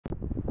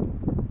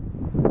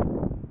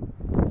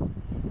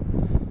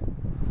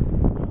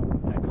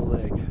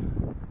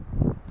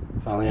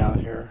Finally out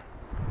here,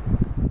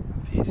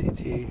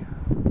 PCT,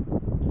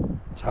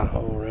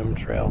 Tahoe Rim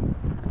Trail.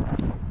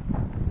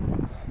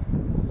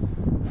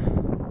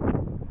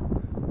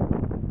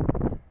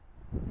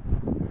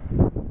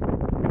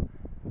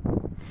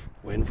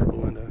 Waiting for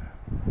Belinda.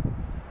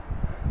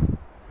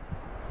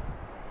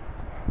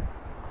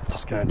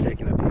 Just kind of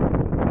taking a peek at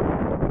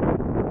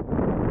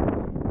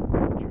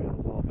what the trail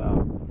is all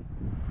about.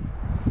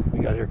 We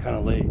got here kind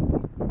of late,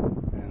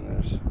 and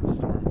there's a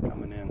storm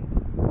coming in.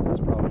 So it's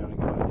probably not a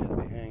good idea to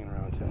be hanging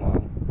around too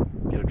long.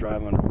 Get a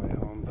drive on our way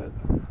home, but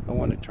I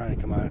wanted to try and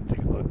come out and take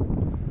a look,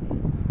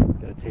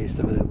 get a taste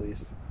of it at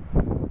least,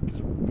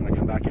 because we're going to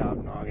come back out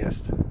in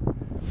August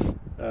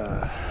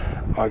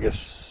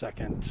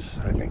 2nd,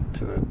 I think,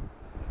 to the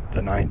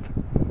 9th.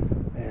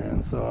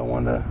 And so I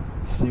wanted to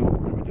see what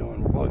we're going to be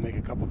doing. We'll probably make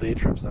a couple day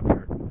trips up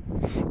here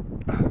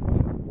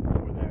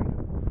before then.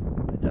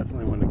 I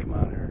definitely want to come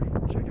out here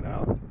and check it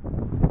out.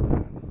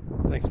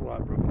 And thanks a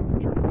lot, Brooklyn, for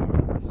turning me on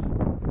to this. I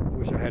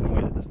wish I hadn't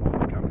waited this long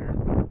to come here.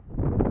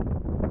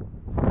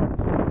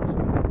 This is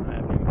awesome.